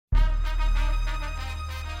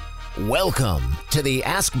Welcome to the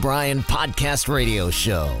Ask Brian podcast radio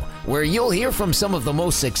show, where you'll hear from some of the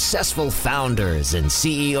most successful founders and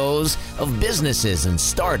CEOs of businesses and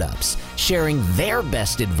startups, sharing their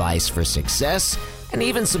best advice for success and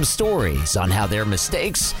even some stories on how their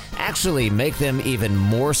mistakes actually make them even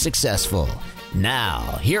more successful.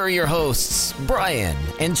 Now, here are your hosts, Brian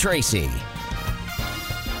and Tracy.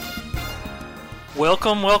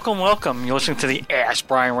 Welcome. You're listening to the Ask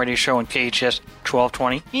Brian radio show on KHS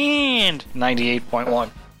 1220 and 98.1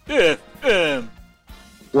 FM.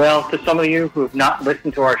 Well, to some of you who have not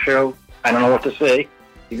listened to our show, I don't know what to say.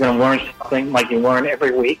 You're going to learn something like you learn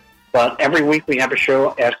every week. But every week we have a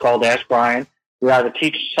show called Ask Brian. We either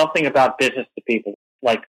teach something about business to people.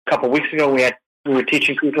 Like a couple of weeks ago, we were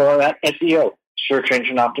teaching people about SEO, search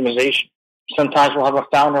engine optimization. Sometimes we'll have a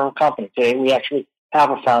founder of a company. Today we actually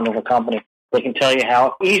have a founder of a company. They can tell you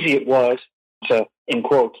how easy it was to, in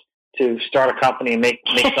quotes, to start a company and make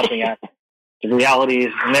something happen. The reality is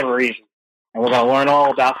it's never easy. And we're going to learn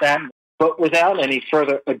all about that. But without any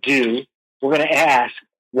further ado, we're going to ask,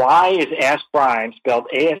 why is Ask Brian spelled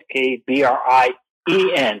A-S-K-B-R-I-E-N?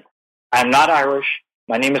 I'm not Irish.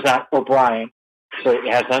 My name is not O'Brien. So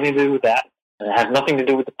it has nothing to do with that. And it has nothing to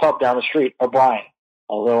do with the pub down the street, O'Brien.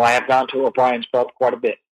 Although I have gone to O'Brien's pub quite a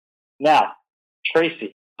bit. Now,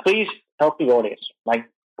 Tracy, please help the audience, my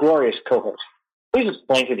glorious co-host. Please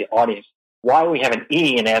explain to the audience why we have an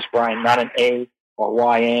E in Ask Brian, not an A or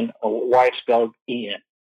Y-N, or why it's spelled E-N.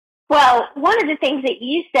 Well, one of the things that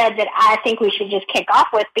you said that I think we should just kick off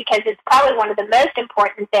with, because it's probably one of the most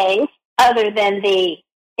important things, other than the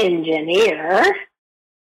engineer,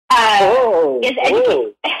 is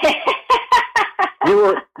education.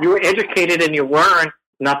 You were educated and you learned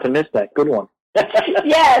not to miss that. Good one.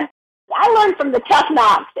 Yes. I learned from the tough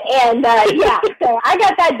knocks, and so I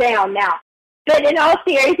got that down now. But in all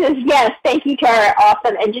seriousness, yes, thank you to our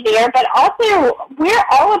awesome engineer. But also, we're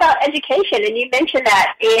all about education, and you mentioned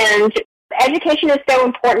that. And education is so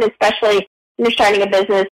important, especially when you're starting a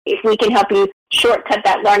business. If we can help you shortcut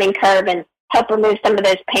that learning curve and help remove some of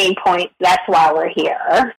those pain points, that's why we're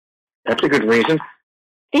here. That's a good reason.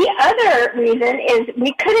 The other reason is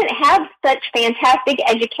we couldn't have such fantastic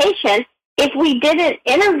education if we didn't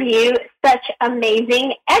interview such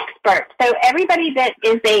amazing experts. So everybody that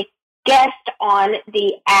is a guest on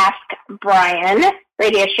the Ask Brian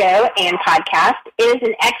radio show and podcast is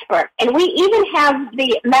an expert. And we even have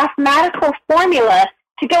the mathematical formula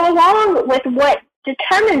to go along with what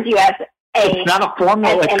determines you as It's not a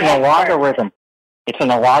formula, it's an logarithm. It's an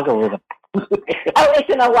logarithm. Oh, it's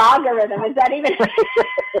an logarithm. Is that even...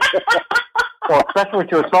 Well, especially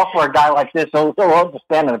to a software guy like this, he'll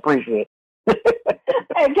understand and appreciate.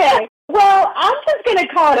 Okay. Well, I'm just going to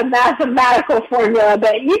call it a mathematical formula,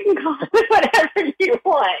 but you can call it whatever you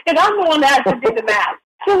want, because I'm the one that has to do the math.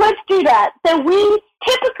 So let's do that. So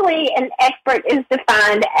typically, an expert is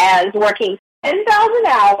defined as working 10,000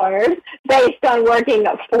 hours based on working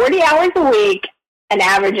 40 hours a week, an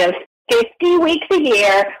average of 50 weeks a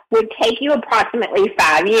year would take you approximately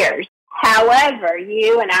 5 years. However,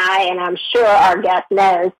 you and I, and I'm sure our guest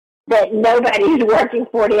knows, that nobody's working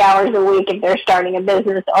 40 hours a week if they're starting a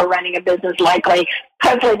business or running a business likely.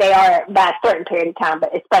 Hopefully they are by a certain period of time,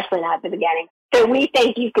 but especially not at the beginning. So we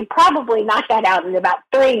think you could probably knock that out in about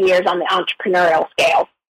 3 years on the entrepreneurial scale.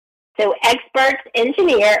 So experts,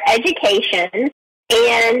 engineer, education,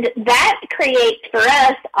 and that creates for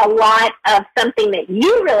us a lot of something that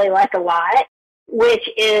you really like a lot, which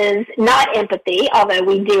is not empathy, although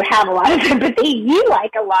we do have a lot of empathy. You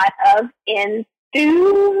like a lot of enthusiasm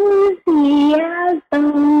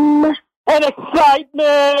and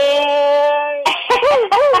excitement.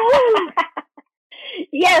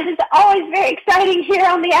 Yes, it's always very exciting here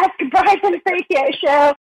on the Ask Brian radio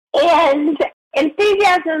show. And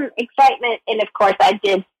enthusiasm, excitement, and of course I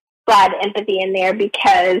did slide empathy in there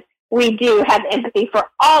because we do have empathy for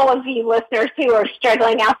all of you listeners who are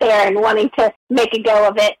struggling out there and wanting to make a go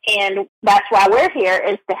of it. And that's why we're here,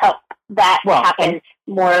 is to help that happen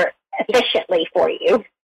more efficiently for you.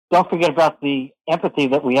 Don't forget about the empathy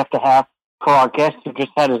that we have to have for our guest who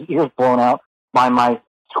just had his ears blown out by my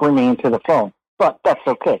screaming into the phone. But that's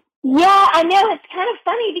okay. Yeah, I know. It's kind of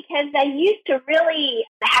funny because I used to really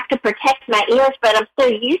have to protect my ears, but I'm so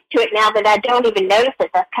used to it now that I don't even notice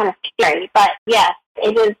it. That's kind of scary. But yes,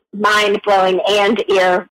 it is mind-blowing and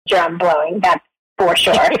ear-drum-blowing, that's for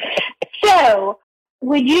sure. So,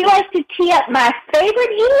 would you like to tee up my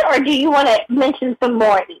favorite E, or do you want to mention some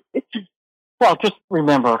more E's? Well, just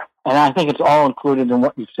remember, and I think it's all included in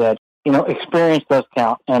what you said, experience does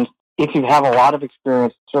count. And if you have a lot of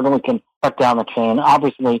experience, certainly can cut down the chain.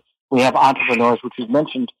 Obviously, we have entrepreneurs, which you've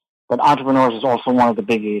mentioned, but entrepreneurs is also one of the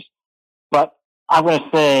biggies. but I'm going to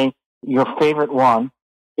say your favorite one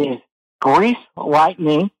is Grease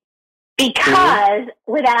Lightning. Because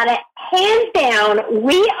without it, hands down,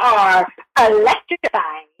 we are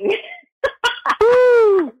electrifying.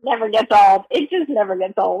 Never gets old. It just never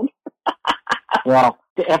gets old. Well,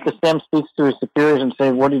 after Sam speaks to his superiors and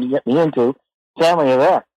says, what did you get me into? Sam, are you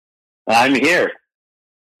there? I'm here.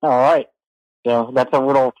 All right. So that's a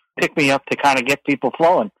little pick-me-up to kind of get people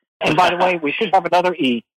flowing. And by the way, we should have another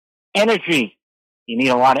E. Energy. You need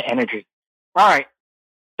a lot of energy. All right.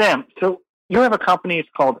 Sam, so you have a company, it's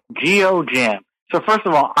called GeoJam. So first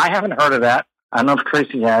of all, I haven't heard of that. I don't know if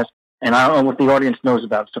Tracy has, and I don't know what the audience knows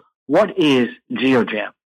about it. So what is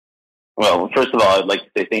GeoJam? Well, first of all, I'd like to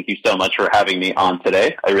say thank you so much for having me on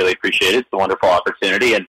today. I really appreciate it. It's a wonderful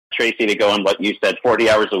opportunity. And Tracy, to go on what you said, 40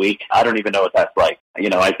 hours a week, I don't even know what that's like. You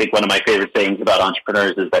know, I think one of my favorite things about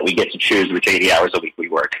entrepreneurs is that we get to choose which 80 hours a week we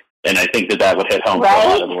work. And I think that would hit home for a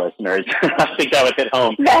lot of the listeners. I think that would hit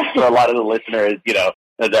home for a lot of the listeners, you know,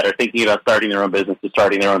 that are thinking about starting their own business.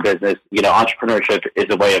 You know, entrepreneurship is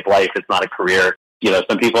a way of life. It's not a career. You know,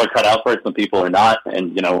 some people are cut out for it, some people are not.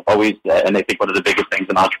 And, you know, always, and I think one of the biggest things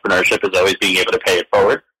in entrepreneurship is always being able to pay it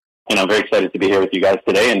forward. And I'm very excited to be here with you guys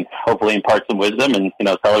today and hopefully impart some wisdom and, you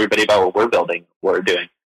know, tell everybody about what we're building, what we're doing.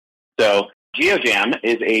 So GeoJam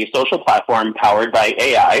is a social platform powered by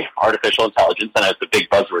AI, artificial intelligence, and it's a big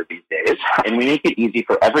buzzword these days. And we make it easy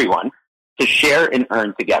for everyone to share and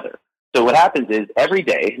earn together. So what happens is every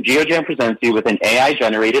day, GeoJam presents you with an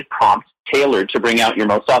AI-generated prompt tailored to bring out your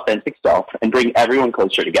most authentic self and bring everyone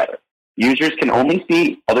closer together. Users can only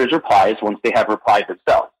see others' replies once they have replied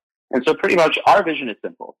themselves. And so pretty much our vision is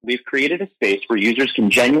simple. We've created a space where users can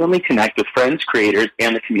genuinely connect with friends, creators,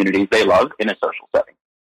 and the communities they love in a social setting.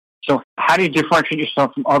 So how do you differentiate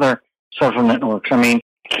yourself from other social networks? I mean,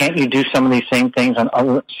 can't you do some of these same things on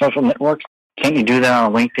other social networks? Can't you do that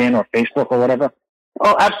on LinkedIn or Facebook or whatever?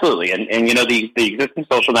 Oh, absolutely. And you know, the existing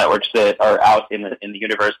social networks that are out in the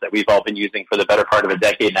universe that we've all been using for the better part of a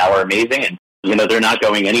decade now are amazing. And, you know, they're not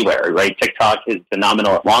going anywhere, right? TikTok is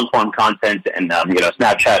phenomenal at long-form content and, you know,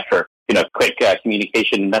 Snapchat for, you know, quick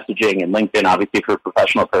communication messaging and LinkedIn, obviously, for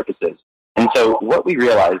professional purposes. And so what we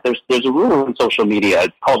realized, there's a rule in social media.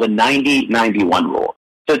 It's called the 90-91 rule.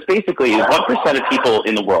 So it's basically 1% of people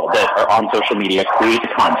in the world that are on social media create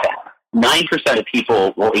content. 9% of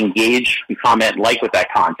people will engage and comment, like with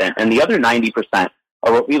that content, and the other 90%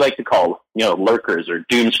 are what we like to call, you know, lurkers or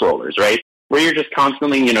doom scrollers, right? Where you're just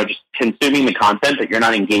constantly, you know, just consuming the content, but you're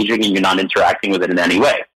not engaging and you're not interacting with it in any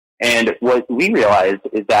way. And what we realized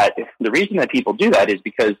is that the reason that people do that is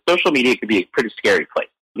because social media can be a pretty scary place.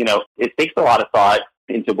 You know, it takes a lot of thought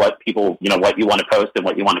into what people, you know, what you want to post and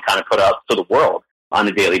what you want to kind of put out to the world on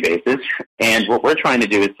a daily basis. And what we're trying to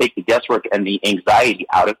do is take the guesswork and the anxiety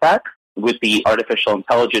out of that. With the artificial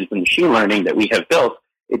intelligence and machine learning that we have built,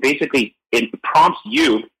 it prompts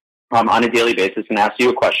you on a daily basis and asks you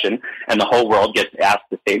a question, and the whole world gets asked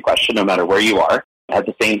the same question no matter where you are at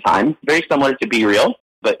the same time. Very similar to Be Real,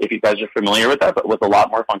 but if you guys are familiar with that, but with a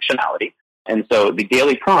lot more functionality. And so the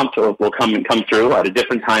daily prompt will come through at a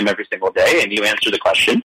different time every single day, and you answer the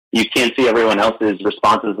question. You can't see everyone else's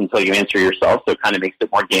responses until you answer yourself, so it kind of makes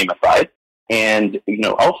it more gamified. And, you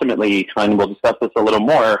know, ultimately, and we'll discuss this a little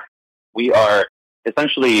more, we are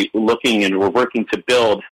essentially looking and we're working to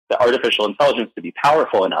build the artificial intelligence to be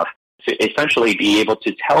powerful enough to essentially be able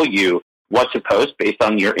to tell you what to post based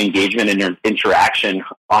on your engagement and your interaction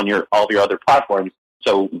on all of your other platforms.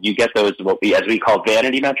 So you get those, as we call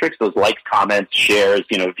vanity metrics, those likes, comments, shares,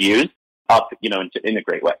 you know, views up, you know, in a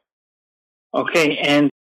great way. Okay. And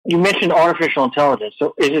you mentioned artificial intelligence.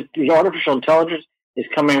 So is it the artificial intelligence is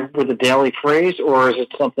coming up with a daily phrase, or is it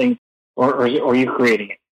something, or are you creating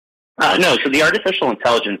it? No, so the artificial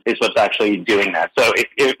intelligence is what's actually doing that. So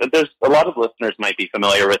if there's a lot of listeners might be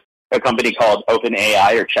familiar with a company called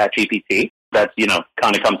OpenAI or ChatGPT. That's, you know,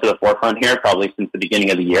 kind of come to the forefront here probably since the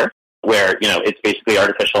beginning of the year, where, you know, it's basically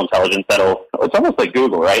artificial intelligence it's almost like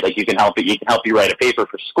Google, right? Like you can help you write a paper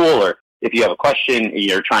for school, or if you have a question,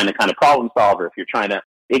 you're trying to kind of problem solve, or if you're trying to,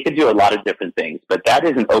 it can do a lot of different things. But that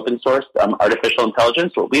is an open source artificial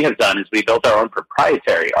intelligence. What we have done is we built our own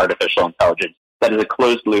proprietary artificial intelligence that is a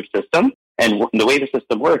closed loop system. And the way the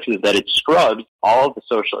system works is that it scrubs all of the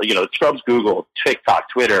social, you know, it scrubs Google, TikTok,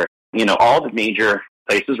 Twitter, you know, all the major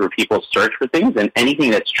places where people search for things, and anything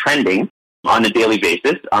that's trending on a daily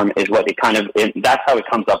basis is what that's how it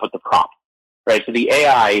comes up with the prompt, right? So the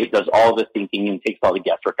AI does all the thinking and takes all the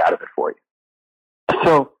guesswork out of it for you.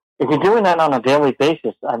 So if you're doing that on a daily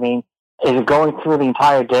basis, I mean, is it going through the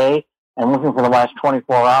entire day and looking for the last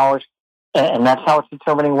 24 hours? And that's how it's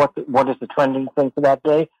determining what is the trending thing for that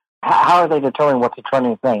day? How are they determining what's the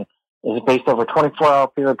trending thing? Is it based over a 24-hour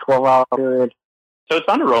period, 12-hour period? So it's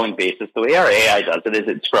on a rolling basis. The way our AI does it is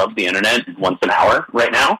it scrubs the internet once an hour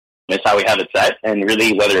right now. That's how we have it set. And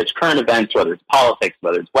really, whether it's current events, whether it's politics,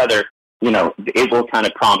 whether it's weather, it will kind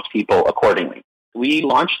of prompt people accordingly. We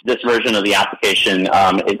launched this version of the application.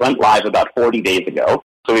 It went live about 40 days ago.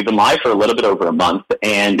 So we've been live for a little bit over a month.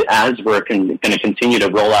 And as we're going to continue to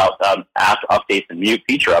roll out app updates and new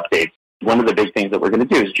feature updates, one of the big things that we're going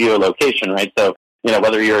to do is geolocation, right? So,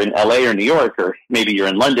 whether you're in LA or New York, or maybe you're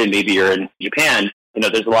in London, maybe you're in Japan,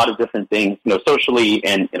 there's a lot of different things, socially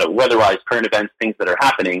and, weather-wise, current events, things that are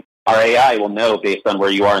happening. Our AI will know based on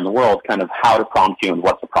where you are in the world kind of how to prompt you and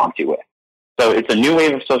what to prompt you with. So it's a new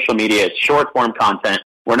wave of social media. It's short-form content.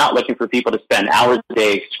 We're not looking for people to spend hours a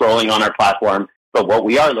day scrolling on our platform. But what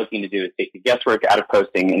we are looking to do is take the guesswork out of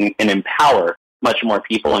posting and empower much more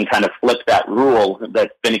people and kind of flip that rule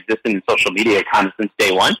that's been existing in social media kind of since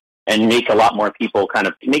day one and make a lot more people kind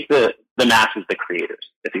of make the masses the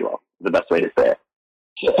creators, if you will, is the best way to say it.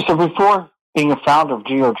 So before being a founder of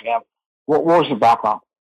GeoJam, what was your background?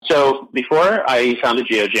 So before I founded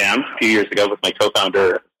GeoJam a few years ago with my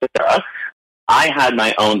co-founder, Sarah, I had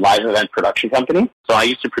my own live event production company. So I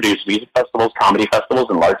used to produce music festivals, comedy festivals,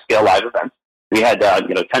 and large-scale live events. We had,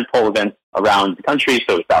 tentpole events around the country.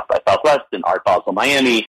 So South by Southwest and Art Basel,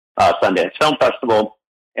 Miami, Sundance Film Festival.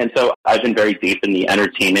 And so I've been very deep in the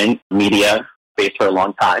entertainment media space for a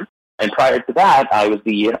long time. And prior to that, I was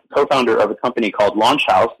the co-founder of a company called Launch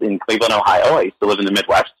House in Cleveland, Ohio. I used to live in the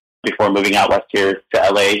Midwest before moving out west here to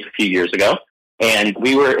LA a few years ago. And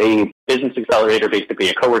we were a business accelerator, basically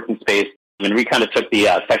a co-working space. And we kind of took the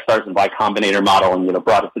Techstars and Y Combinator model and,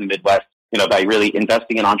 brought it to the Midwest, by really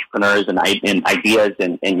investing in entrepreneurs and ideas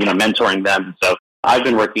and mentoring them. So I've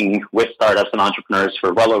been working with startups and entrepreneurs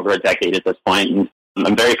for well over a decade at this point. And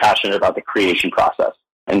I'm very passionate about the creation process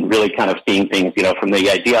and really kind of seeing things, from the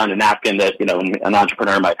idea on a napkin that, an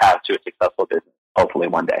entrepreneur might have to a successful business, hopefully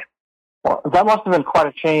one day. Well, that must have been quite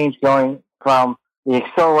a change going from the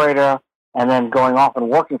accelerator and then going off and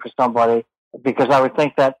working for somebody, because I would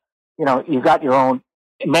think that, you've got your own,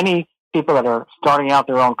 many people that are starting out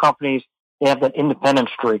their own companies, they have that independent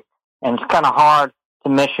streak, and it's kind of hard to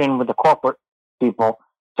mesh in with the corporate people.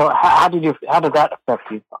 So how did that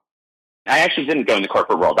affect you? I actually didn't go in the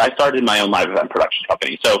corporate world. I started my own live event production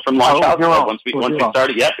company. So from Launch House, once we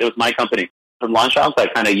started, it was my company. From Launch House, I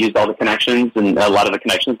kind of used all the connections and a lot of the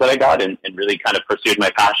connections that I got and really kind of pursued my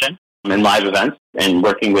passion in live events and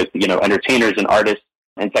working with, entertainers and artists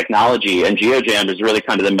and technology. And GeoJam is really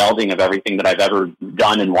kind of the melding of everything that I've ever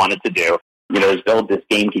done and wanted to do. Is build this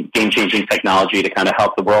game-changing technology to kind of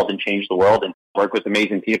help the world and change the world and work with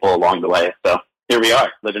amazing people along the way. So here we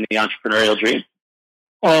are, living the entrepreneurial dream.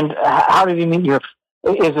 And how did you meet is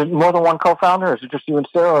it more than one co-founder, or is it just you and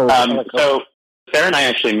Sarah? So Sarah and I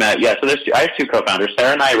actually met, so I have two co-founders.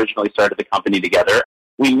 Sarah and I originally started the company together.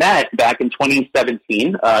 We met back in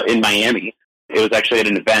 2017 in Miami. It was actually at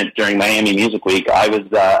an event during Miami Music Week. I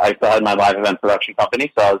still had my live event production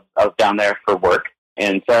company, so I was down there for work.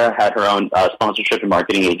 And Sarah had her own sponsorship and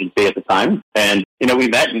marketing agency at the time. And, we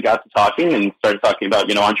met and got to talking and started talking about,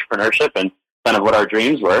 entrepreneurship and kind of what our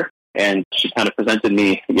dreams were. And she kind of presented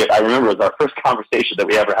me, I remember it was our first conversation that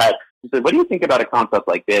we ever had. She said, what do you think about a concept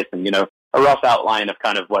like this? And, a rough outline of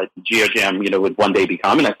kind of what GeoJam, would one day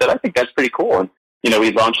become. And I said, I think that's pretty cool. And,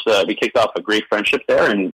 we kicked off a great friendship there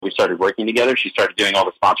and we started working together. She started doing all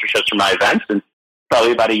the sponsorships for my events. And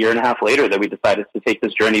probably about a year and a half later that we decided to take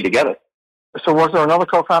this journey together. So was there another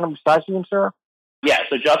co-founder besides you and Sarah? Yeah,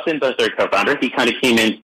 so Justin's our third co-founder. He kind of came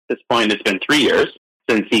in, at this point, it's been 3 years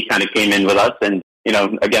since he kind of came in with us. And,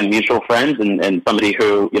 again, mutual friends and somebody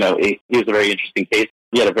who, he was a very interesting case.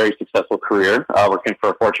 He had a very successful career working for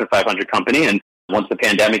a Fortune 500 company. And once the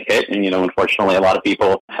pandemic hit, and, unfortunately, a lot of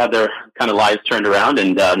people had their kind of lives turned around.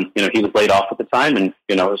 And, he was laid off at the time and,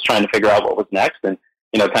 was trying to figure out what was next. And,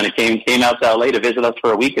 kind of came out to LA to visit us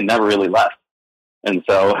for a week and never really left. And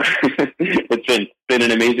so it's been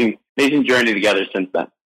an amazing journey together since then.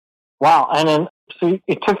 Wow. And then, so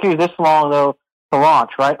it took you this long, though, to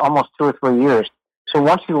launch, right? Almost 2 or 3 years. So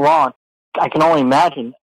once you launch, I can only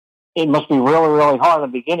imagine it must be really, really hard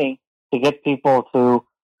in the beginning to get people to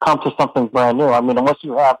come to something brand new. I mean, unless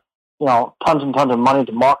you have, tons and tons of money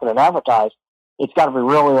to market and advertise, it's got to be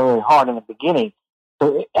really, really hard in the beginning.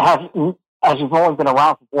 So as you've only been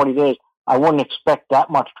around for 40 days, I wouldn't expect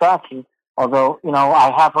that much traction. Although,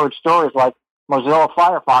 I have heard stories like Mozilla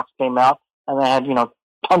Firefox came out and they had,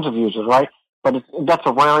 tons of users, right? But that's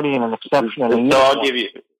a rarity and an exception. So I'll give you,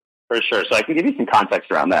 for sure. So I can give you some context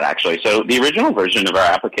around that, actually. So the original version of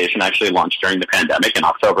our application actually launched during the pandemic in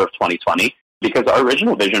October of 2020. because our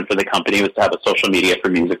original vision for the company was to have a social media for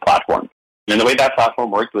music platform. And the way that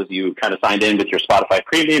platform worked was you kind of signed in with your Spotify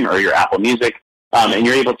Premium or your Apple Music, and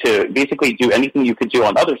you're able to basically do anything you could do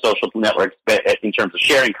on other social networks but in terms of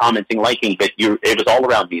sharing, commenting, liking, but it was all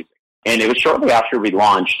around music. And it was shortly after we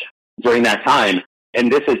launched during that time,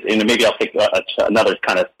 and this is, and maybe I'll take another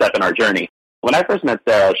kind of step in our journey. When I first met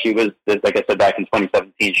Sarah, she was, like I said, back in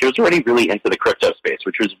 2017, she was already really into the crypto space,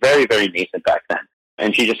 which was very, very nascent back then.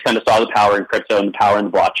 And she just kind of saw the power in crypto and the power in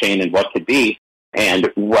the blockchain and what could be.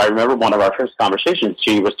 And I remember one of our first conversations,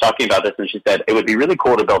 she was talking about this and she said, it would be really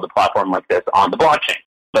cool to build a platform like this on the blockchain.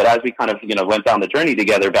 But as we kind of, went down the journey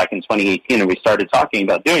together back in 2018 and we started talking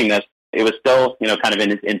about doing this, it was still, kind of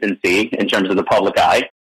in its infancy in terms of the public eye.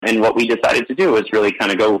 And what we decided to do was really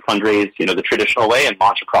kind of go fundraise, the traditional way and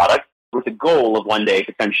launch a product with the goal of one day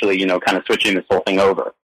potentially, kind of switching this whole thing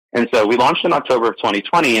over. And so we launched in October of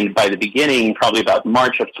 2020. And by the beginning, probably about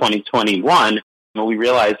March of 2021, we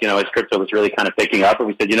realized, as crypto was really kind of picking up, and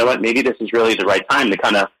we said, you know what, maybe this is really the right time to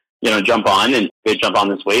kind of, jump on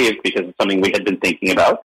this wave because it's something we had been thinking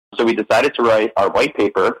about. So we decided to write our white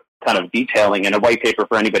paper kind of detailing, and a white paper,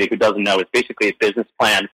 for anybody who doesn't know, is basically a business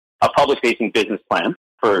plan, a public-facing business plan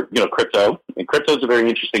for, crypto. And crypto is a very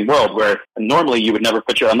interesting world where normally you would never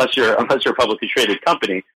put unless you're a publicly traded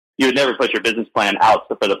company, you would never put your business plan out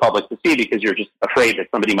for the public to see because you're just afraid that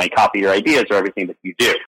somebody might copy your ideas or everything that you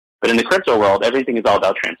do. But in the crypto world, everything is all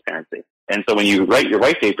about transparency. And so when you write your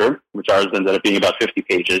white paper, which ours ended up being about 50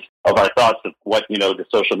 pages of our thoughts of what, the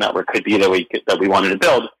social network could be that we wanted to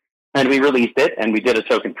build, and we released it and we did a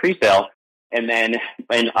token pre-sale. And then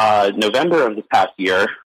in November of this past year,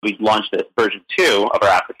 we launched version 2 of our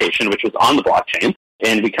application, which was on the blockchain.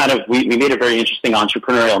 And we made a very interesting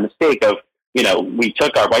entrepreneurial mistake of, we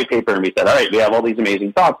took our white paper and we said, all right, we have all these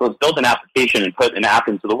amazing thoughts. Let's build an application and put an app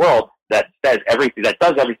into the world that says everything, that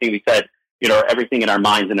does everything we said, everything in our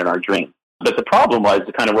minds and in our dreams. But the problem was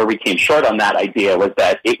kind of where we came short on that idea was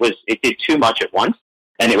that it did too much at once.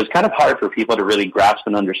 And it was kind of hard for people to really grasp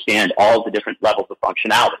and understand all the different levels of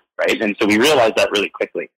functionality, right? And so we realized that really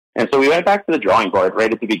quickly. And so we went back to the drawing board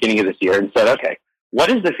right at the beginning of this year and said, okay,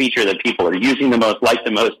 what is the feature that people are using the most, like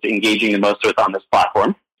the most, engaging the most with on this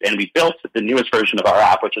platform? And we built the newest version of our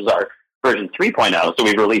app, which is our version 3.0. So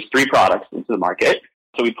we've released 3 products into the market.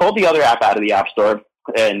 So we pulled the other app out of the App Store,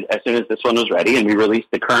 and as soon as this one was ready, and we released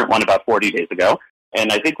the current one about 40 days ago.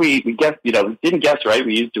 And I think we guessed, didn't guess right.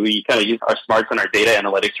 We kind of used our smarts and our data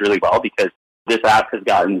analytics really well because this app has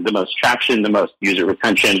gotten the most traction, the most user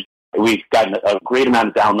retention. We've gotten a great amount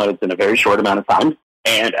of downloads in a very short amount of time.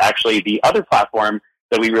 And actually, the other platform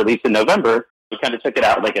that we released in November, we kind of took it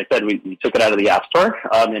out. Like I said, we took it out of the App Store,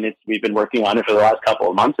 and we've been working on it for the last couple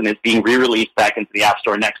of months, and it's being re-released back into the App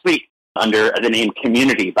Store next week under the name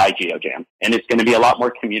Community by GeoJam. And it's going to be a lot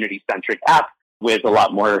more community-centric app with a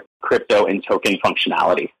lot more crypto and token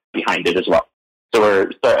functionality behind it as well. So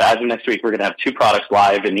as of next week, we're going to have 2 products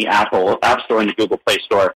live in the Apple App Store and the Google Play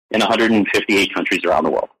Store in 158 countries around the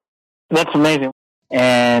world. That's amazing.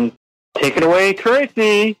 And take it away,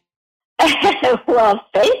 Tracy. Well,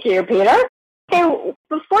 thank you, Peter. So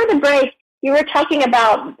before the break, you were talking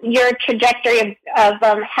about your trajectory of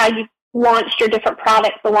how you launched your different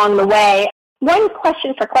products along the way. One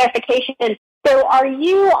question for clarification. So are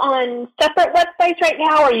you on separate websites right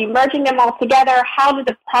now? Are you merging them all together? How do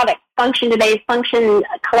the products function? Do they function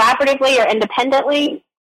collaboratively or independently?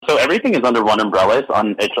 So everything is under one umbrella.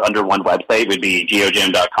 It's under one website. It would be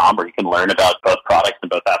geojam.com, where you can learn about both products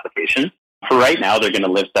and both applications. For right now, they're going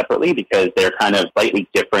to live separately because they're kind of slightly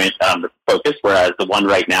different focus, whereas the one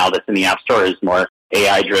right now that's in the App Store is more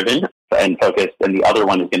AI-driven and focused, and the other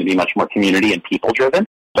one is going to be much more community and people-driven.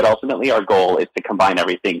 But ultimately, our goal is to combine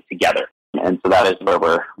everything together. And so that is where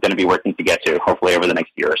we're going to be working to get to, hopefully over the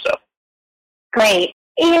next year or so. Great.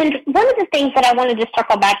 And one of the things that I wanted to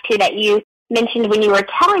circle back to that you mentioned when you were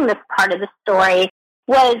telling this part of the story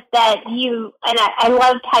was that I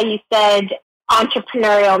loved how you said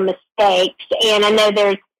entrepreneurial mistakes. And I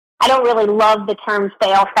know I don't really love the term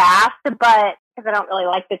fail fast, but because I don't really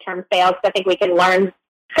like the term fail, because I think we can learn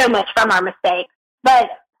so much from our mistakes. But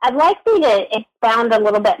I'd like you to expound a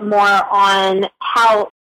little bit more on how,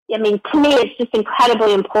 to me, it's just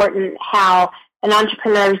incredibly important how an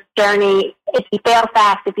entrepreneur's journey, if you fail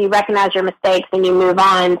fast, if you recognize your mistakes and you move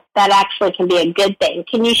on, that actually can be a good thing.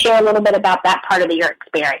 Can you share a little bit about that part of your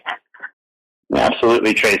experience?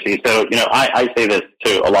 Absolutely, Tracy. So, I say this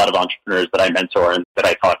to a lot of entrepreneurs that I mentor and that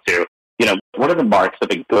I talk to. One of the marks of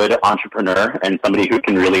a good entrepreneur and somebody who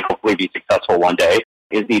can really hopefully be successful one day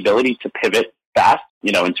is the ability to pivot fast,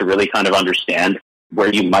 and to really kind of understand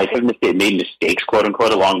where you might have made mistakes, quote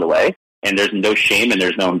unquote, along the way, And there's no shame and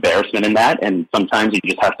there's no embarrassment in that. And sometimes you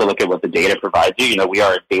just have to look at what the data provides you. We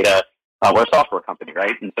are a data, we're a software company,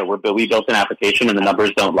 right? And so we built an application and the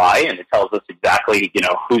numbers don't lie. And it tells us exactly,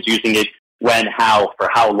 who's using it, when, how, for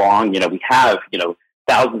how long. We have,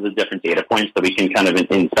 thousands of different data points that we can kind of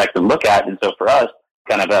inspect and look at. And so for us,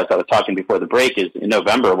 kind of as I was talking before the break, is in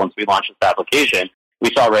November, once we launched this application,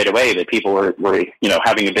 we saw right away that people were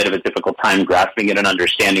having a bit of a difficult time grasping it and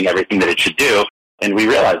understanding everything that it should do. And we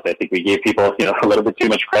realized, I think we gave people, a little bit too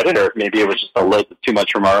much credit, or maybe it was just a little bit too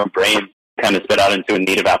much from our own brain, kind of spit out into a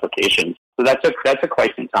native application. So that took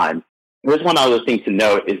quite some time. There's one other thing to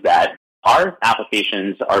note is that our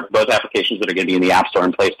applications are both applications that are going to be in the App Store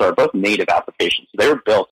and Play Store, are both native applications. So they were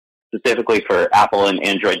built specifically for Apple and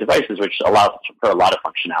Android devices, which allows for a lot of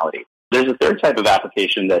functionality. There's a third type of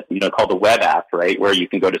application that, called a web app, right, where you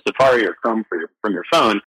can go to Safari or Chrome from your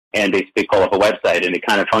phone and basically pull up a website, and it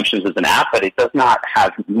kind of functions as an app, but it does not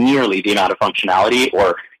have nearly the amount of functionality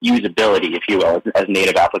or usability, if you will, as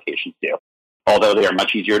native applications do, although they are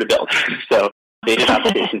much easier to build. So native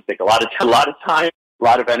applications take a lot of time, a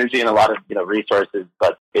lot of energy, and a lot of resources,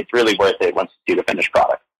 but it's really worth it once you see the finished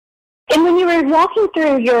product. And when you were walking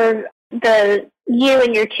through you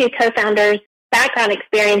and your two co-founders' background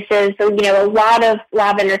experiences, a lot of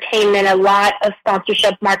live entertainment, a lot of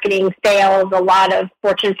sponsorship, marketing, sales, a lot of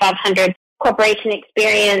Fortune 500 corporation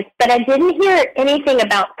experience, but I didn't hear anything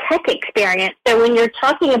about tech experience. So when you're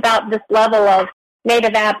talking about this level of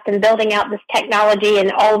native apps and building out this technology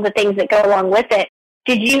and all of the things that go along with it,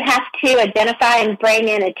 did you have to identify and bring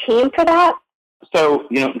in a team for that? So,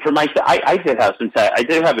 for myself, I did have some tech. I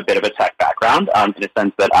did have a bit of a tech background, in a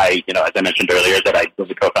sense that as I mentioned earlier, that I was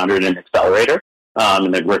a co-founder in an accelerator,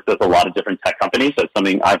 and I've worked with a lot of different tech companies. So it's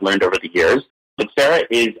something I've learned over the years. But Sarah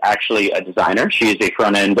is actually a designer. She is a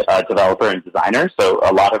front-end developer and designer. So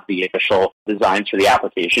a lot of the initial designs for the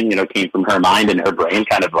application, came from her mind and her brain,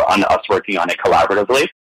 kind of on us working on it collaboratively.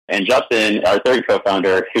 And Justin, our third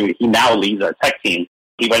co-founder, he now leads our tech team.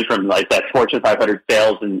 He went from that Fortune 500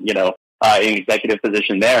 sales and, in executive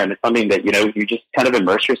position there. And it's something that, you just kind of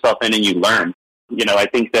immerse yourself in and you learn. I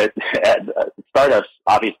think that at startups,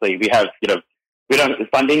 obviously, we have,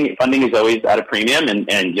 funding is always at a premium, and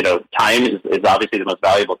time is obviously the most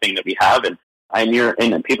valuable thing that we have. And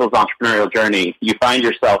in people's entrepreneurial journey, you find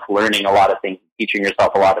yourself learning a lot of things, teaching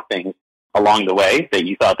yourself a lot of things along the way that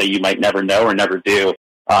you thought that you might never know or never do.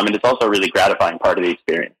 And it's also a really gratifying part of the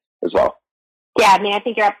experience as well. Yeah, I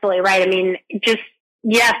think you're absolutely right.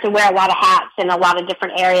 You have to wear a lot of hats in a lot of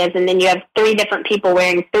different areas, and then you have three different people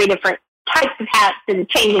wearing three different types of hats and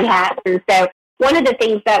changing hats. And so one of the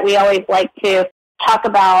things that we always like to talk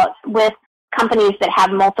about with companies that have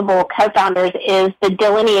multiple co-founders is the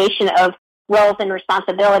delineation of roles and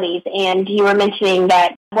responsibilities. And you were mentioning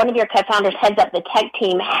that one of your co-founders heads up the tech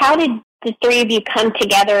team. How did the three of you come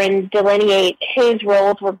together and delineate whose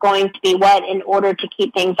roles were going to be what in order to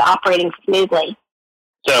keep things operating smoothly?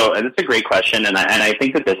 So that's a great question, and I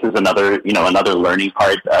think that this is another learning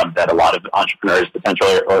part that a lot of entrepreneurs,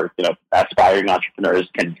 potentially or aspiring entrepreneurs,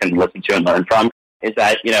 can listen to and learn from. Is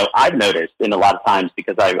that I've noticed in a lot of times,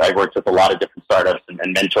 because I've worked with a lot of different startups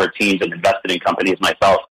and mentored teams and invested in companies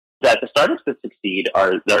myself, that the startups that succeed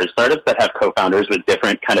are startups that have co-founders with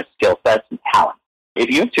different kind of skill sets and talents.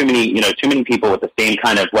 If you have too many people with the same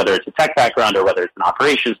kind of, whether it's a tech background or whether it's an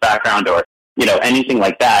operations background or anything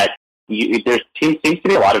like that, there seems to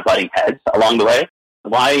be a lot of butting heads along the way.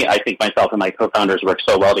 Why I think myself and my co-founders work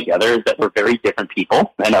so well together is that we're very different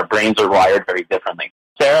people and our brains are wired very differently.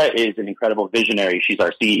 Sarah is an incredible visionary. She's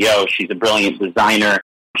our CEO. She's a brilliant designer.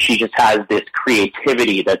 She just has this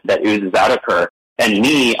creativity that oozes out of her. And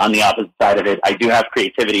me, on the opposite side of it, I do have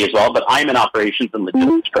creativity as well, but I'm an operations and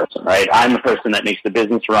logistics person, right? I'm the person that makes the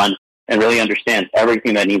business run and really understands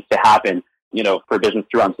everything that needs to happen, for business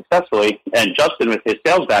to run successfully. And Justin, with his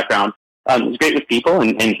sales background, is great with people,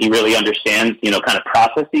 and he really understands, kind of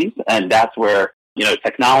processes. And that's where,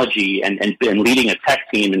 technology and leading a tech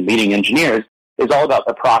team and leading engineers is all about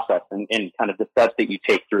the process and kind of the steps that you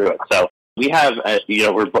take through it. So we have,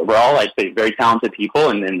 we're all, I'd say, very talented people,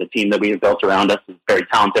 and the team that we have built around us is very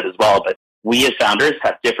talented as well. But we as founders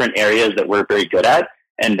have different areas that we're very good at,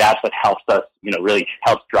 and that's what helps us, really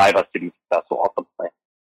helps drive us to be successful ultimately.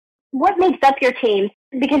 What makes up your team?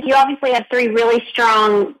 Because you obviously have three really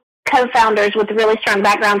strong co-founders with really strong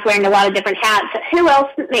backgrounds wearing a lot of different hats. Who else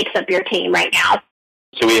makes up your team right now?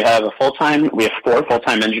 So we have 4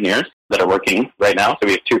 full-time engineers that are working right now. So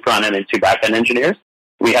we have 2 front-end and 2 back-end engineers.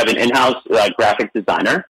 We have an in-house graphic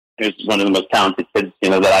designer who's one of the most talented kids,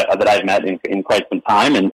 that I've met in quite some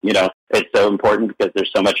time. And, it's so important because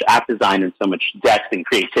there's so much app design and so much depth and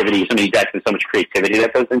creativity, so many depth and so much creativity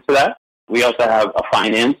that goes into that. We also have a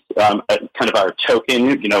finance, kind of our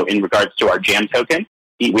token, in regards to our Jam token.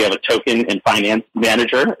 We have a token and finance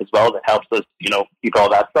manager as well that helps us, keep all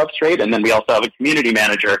that stuff straight. And then we also have a community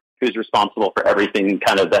manager who's responsible for everything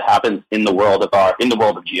kind of that happens in the world of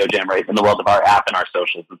GeoJam, right? In the world of our app and our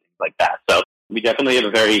socials and things like that. So we definitely have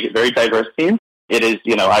a very, very diverse team. It is,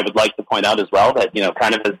 I would like to point out as well that,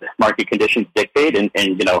 kind of as market conditions dictate and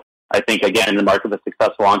I think, again, the mark of a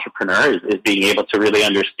successful entrepreneur is being able to really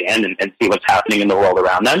understand and see what's happening in the world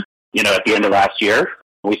around them. At the end of last year,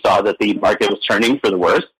 we saw that the market was turning for the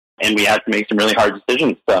worse, and we had to make some really hard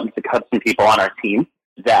decisions to cut some people on our team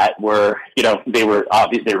that were, they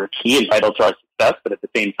were key and vital to our success, but at the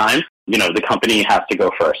same time, the company has to go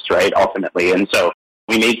first, right, ultimately. And so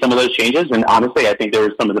we made some of those changes, and honestly, I think they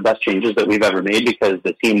were some of the best changes that we've ever made because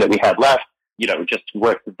the team that we had left,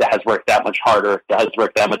 has worked that much harder, has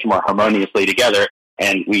worked that much more harmoniously together,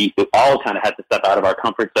 and we all kind of had to step out of our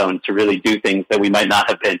comfort zone to really do things that we might not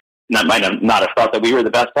have thought that we were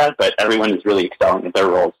the best at, but everyone is really excelling at their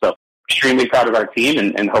roles. So extremely proud of our team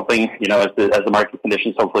and hoping, as the market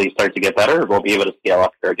conditions hopefully start to get better, we'll be able to scale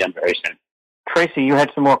up here again very soon. Tracy, you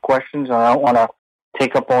had some more questions. I don't want to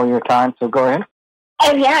take up all your time, so go ahead.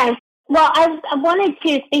 Oh, yeah. Well, I wanted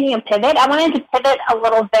to, speaking of pivot, I wanted to pivot a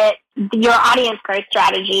little bit your audience growth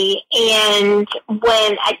strategy. And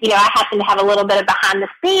when, I happen to have a little bit of behind the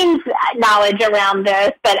scenes knowledge around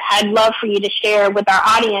this, but I'd love for you to share with our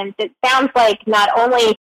audience. It sounds like not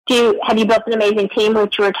only have you built an amazing team,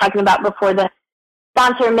 which we were talking about before the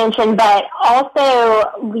sponsor mentioned, but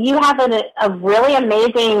also you have a really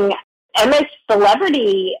amazing, almost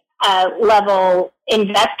celebrity level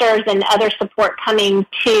investors and other support coming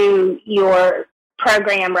to your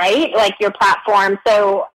program, right? Like your platform.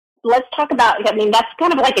 So let's talk about, that's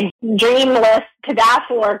kind of like a dream list to die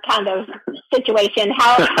for kind of situation.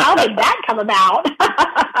 How did that come about?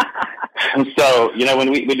 So,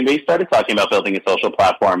 when we started talking about building a social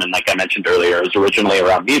platform, and like I mentioned earlier, it was originally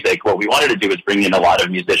around music. What we wanted to do was bring in a lot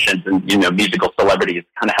of musicians and, musical celebrities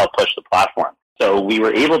to kind of help push the platform. So we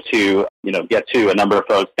were able to, get to a number of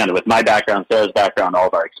folks kind of with my background, Sarah's background, all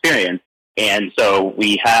of our experience. And so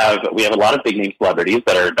we have a lot of big name celebrities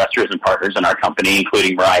that are investors and partners in our company,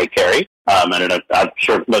 including Mariah Carey. I don't know, I'm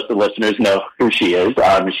sure most of the listeners know who she is.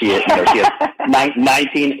 She has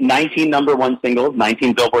 19 number one singles,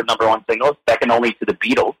 19 Billboard number one singles, second only to the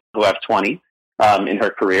Beatles, who have 20 in her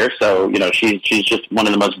career. So, she's just one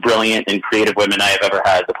of the most brilliant and creative women I have ever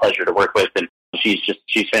had the pleasure to work with. And she's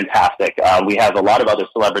fantastic. We have a lot of other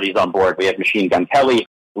celebrities on board. We have Machine Gun Kelly.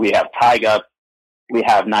 We have Tyga. We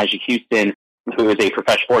have Najee Houston, who is a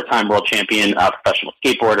four-time world champion professional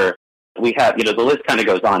skateboarder. We have, the list kind of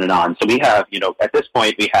goes on and on. So we have, at this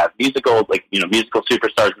point, we have musical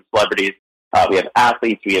superstars and celebrities. We have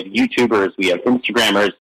athletes. We have YouTubers. We have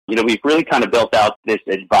Instagrammers. We've really kind of built out this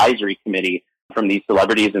advisory committee from these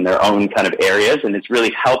celebrities in their own kind of areas. And it's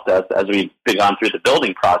really helped us as we've gone through the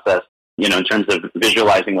building process, in terms of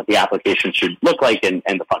visualizing what the application should look like and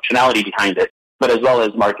the functionality behind it, but as well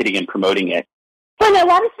as marketing and promoting it. Well, a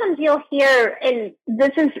lot of times you'll hear, and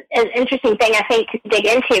this is an interesting thing I think to dig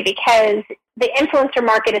into because the influencer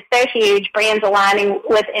market is so huge, brands aligning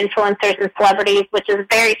with influencers and celebrities, which is a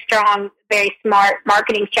very strong, very smart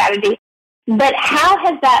marketing strategy. But how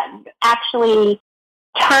has that actually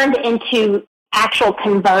turned into actual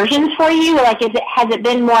conversions for you? Like, has it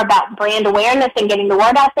been more about brand awareness and getting the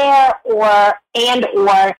word out there, or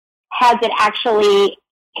has it actually,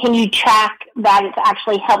 can you track that it's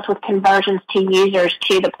actually helped with conversions to users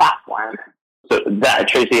to the platform? So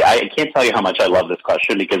Tracy, I can't tell you how much I love this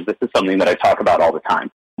question because this is something that I talk about all the time.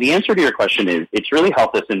 The answer to your question is it's really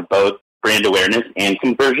helped us in both brand awareness and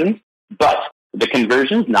conversions, but the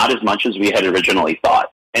conversions not as much as we had originally thought.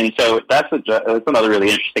 And so that's another really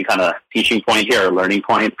interesting kind of teaching point here, or learning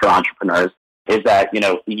point for entrepreneurs, is that,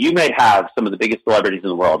 you may have some of the biggest celebrities in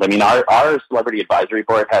the world. I mean, our celebrity advisory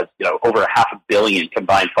board has, over 500 million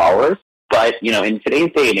combined followers. But, in today's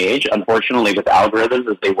day and age, unfortunately, with algorithms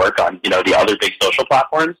as they work on, the other big social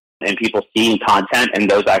platforms and people seeing content and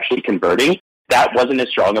those actually converting, that wasn't as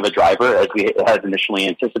strong of a driver as we had initially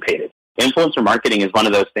anticipated. Influencer marketing is one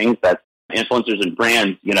of those things that influencers and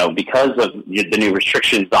brands, because of the new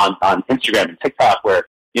restrictions on Instagram and TikTok, where,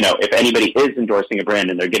 if anybody is endorsing a brand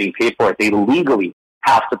and they're getting paid for it, they legally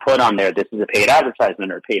have to put on there, this is a paid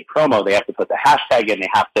advertisement or paid promo. They have to put the hashtag in. They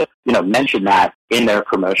have to, mention that in their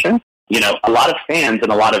promotion. A lot of fans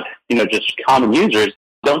and a lot of, just common users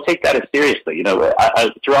don't take that as seriously.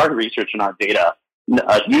 Through our research and our data,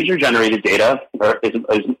 user-generated data is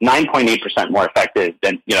 9.8% more effective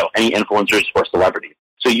than, any influencers or celebrities.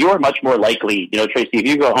 So you are much more likely, Tracy, if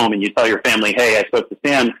you go home and you tell your family, hey, I spoke to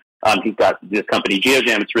Sam, He's got this company,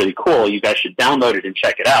 GeoJam. It's really cool. You guys should download it and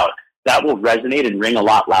check it out. That will resonate and ring a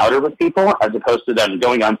lot louder with people as opposed to them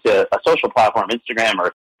going onto a social platform, Instagram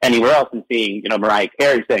or anywhere else and seeing, Mariah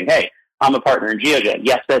Carey saying, hey, I'm a partner in GeoJam.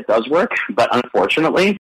 Yes, that does work, but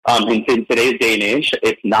unfortunately, in today's day and age,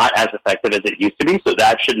 it's not as effective as it used to be. So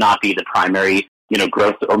that should not be the primary,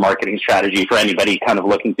 growth or marketing strategy for anybody kind of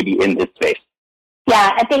looking to be in this space.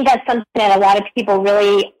 Yeah, I think that's something that a lot of people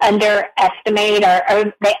really underestimate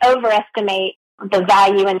or they overestimate the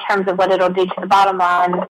value in terms of what it'll do to the bottom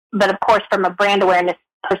line. But of course, from a brand awareness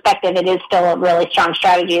perspective, it is still a really strong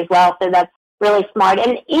strategy as well. So that's really smart.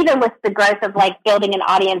 And even with the growth of building an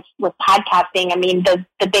audience with podcasting, I mean, the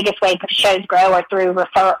biggest way shows grow are through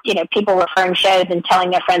people referring shows and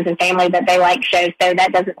telling their friends and family that they like shows. So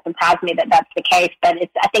that doesn't surprise me that that's the case. But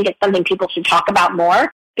I think it's something people should talk about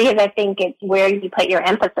more because I think it's where you put your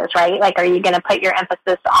emphasis, right? Are you going to put your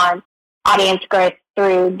emphasis on audience growth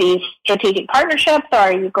through these strategic partnerships, or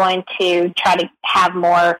are you going to try to have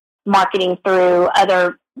more marketing through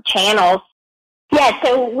other channels? Yeah,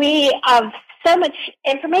 so we have so much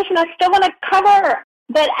information I still want to cover,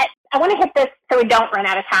 but I want to hit this so we don't run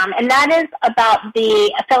out of time, and that is about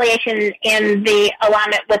the affiliation and the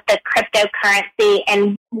alignment with the cryptocurrency,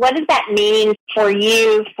 and what does that mean for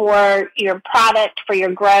you, for your product, for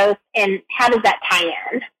your growth, and how does that tie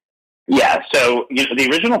in? Yeah, so the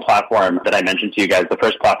original platform that I mentioned to you guys, the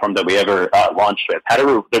first platform that we ever launched with,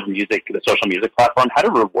 the social music platform, had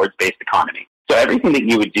a rewards-based economy. So everything that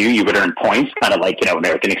you would do, you would earn points, kind of like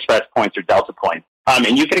American Express points or Delta points,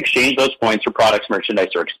 and you could exchange those points for products, merchandise,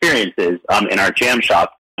 or experiences in our Jam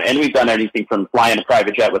shop. And we've done anything from flying a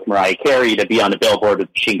private jet with Mariah Carey to be on the billboard with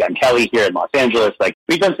Machine Gun Kelly here in Los Angeles.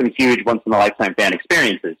 We've done some huge once-in-a-lifetime fan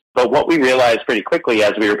experiences. But what we realized pretty quickly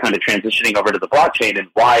as we were kind of transitioning over to the blockchain and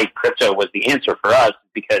why crypto was the answer for us,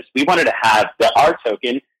 because we wanted to have our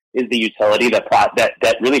token is the utility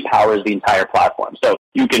that really powers the entire platform. So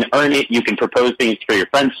you can earn it, you can propose things for your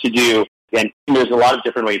friends to do, and there's a lot of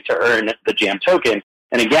different ways to earn the Jam token.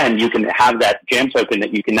 And again, you can have that Jam token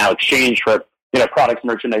that you can now exchange for products,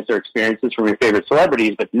 merchandise, or experiences from your favorite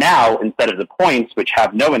celebrities. But now, instead of the points, which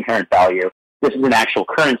have no inherent value, this is an actual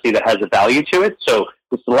currency that has a value to it. So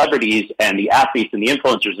the celebrities and the athletes and the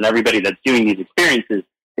influencers and everybody that's doing these experiences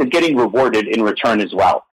is getting rewarded in return as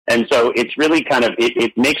well. And so it's really kind of,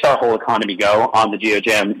 it makes our whole economy go on the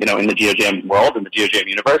GeoJam, in the GeoJam world, in the GeoJam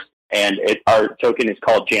universe. And our token is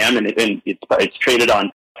called Jam, and it's traded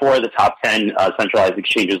on 4 of the top 10 centralized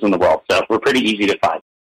exchanges in the world. So we're pretty easy to find.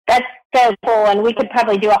 That's so cool, and we could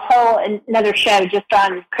probably do another show just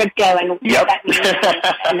on crypto and what that means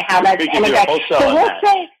and how that's integrated. So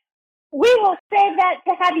we will save that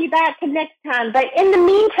to have you back to next time. But in the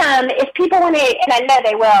meantime, if people want to, and I know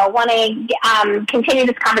they will, want to continue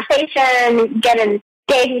this conversation, get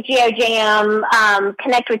engaged with GeoJam,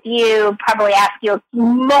 connect with you, probably ask you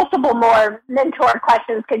multiple more mentor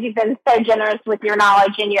questions because you've been so generous with your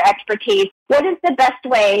knowledge and your expertise, what is the best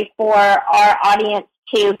way for our audience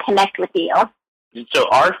to connect with you? So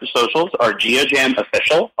our socials are GeoJam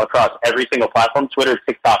Official across every single platform, Twitter,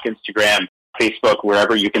 TikTok, Instagram, Facebook,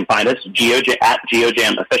 wherever you can find us, at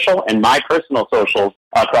GeoJam Official. And my personal socials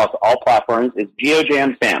across all platforms is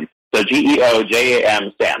GeoJam Sam. So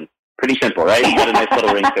GeoJam Sam. Pretty simple, right? It's got a nice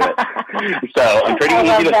little ring to it. So I'm pretty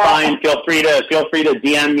easy to find. Feel free to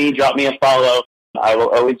DM me, drop me a follow. I will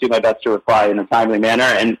always do my best to reply in a timely manner.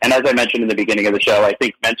 And as I mentioned in the beginning of the show, I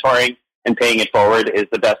think mentoring and paying it forward is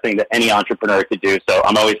the best thing that any entrepreneur could do. So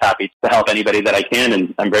I'm always happy to help anybody that I can,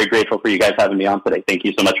 and I'm very grateful for you guys having me on today. Thank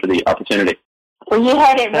you so much for the opportunity. Well, you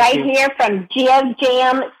heard it right here from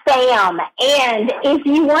GeoJam Sam. And if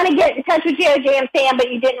you want to get in touch with GeoJam Sam,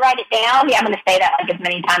 but you didn't write it down, I'm going to say that as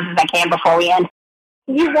many times as I can before we end.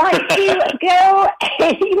 You want to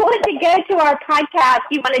go to our podcast,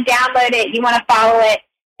 you want to download it, you want to follow it,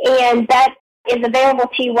 and that is available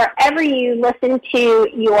to you wherever you listen to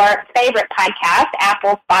your favorite podcast,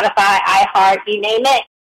 Apple, Spotify, iHeart, you name it.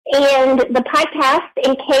 And the podcast,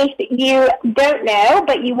 in case you don't know,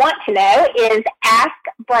 but you want to know, is Ask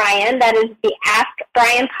Brian. That is the Ask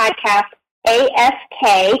Brian podcast, AskBrien.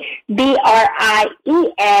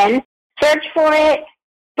 Search for it,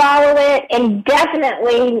 follow it, and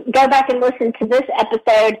definitely go back and listen to this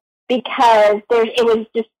episode because it was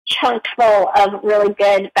just chock full of really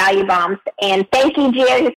good value bombs. And thank you,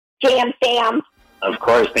 GeoJam Sam. Of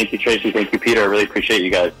course. Thank you, Tracy. Thank you, Peter. I really appreciate you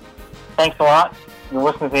guys. Thanks a lot. You're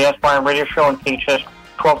listening to the Ask Brian radio show on KHS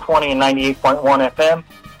 1220 and 98.1 FM.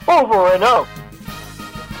 Over and out.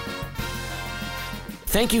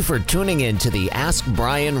 Thank you for tuning in to the Ask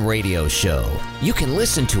Brian radio show. You can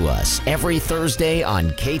listen to us every Thursday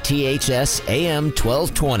on KTHS AM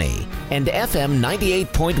 1220 and FM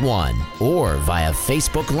 98.1 or via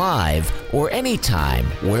Facebook Live or anytime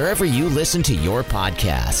wherever you listen to your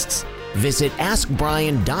podcasts. Visit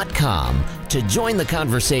AskBrian.com to join the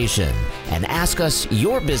conversation and ask us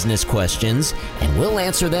your business questions, and we'll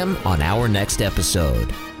answer them on our next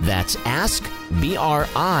episode. That's AskBrien.com.